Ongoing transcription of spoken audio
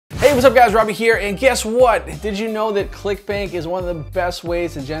Hey, what's up guys, Robbie here, and guess what? Did you know that ClickBank is one of the best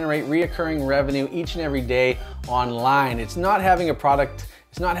ways to generate reoccurring revenue each and every day online? It's not having a product,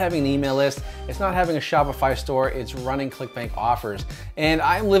 it's not having an email list, it's not having a Shopify store, it's running ClickBank offers. And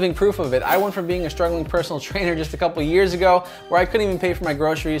I'm living proof of it. I went from being a struggling personal trainer just a couple of years ago where I couldn't even pay for my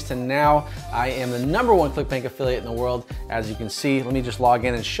groceries to now I am the #1 ClickBank affiliate in the world. As you can see, let me just log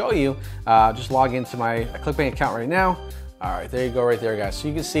in and show you. Just log into my ClickBank account right now. All right, there you go right there, guys. So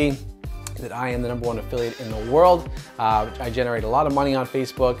you can see that I am the #1 affiliate in the world. I generate a lot of money on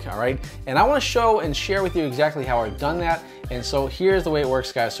Facebook, all right? And I wanna show and share with you exactly how I've done that. And so here's the way it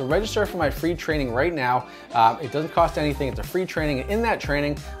works, guys. So register for my free training right now. It doesn't cost anything, it's a free training. And in that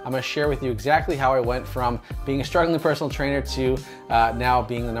training, I'm gonna share with you exactly how I went from being a struggling personal trainer to now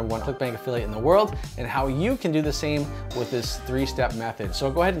being the #1 ClickBank affiliate in the world, and how you can do the same with this 3-step method.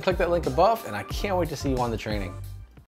 So go ahead and click that link above, and I can't wait to see you on the training.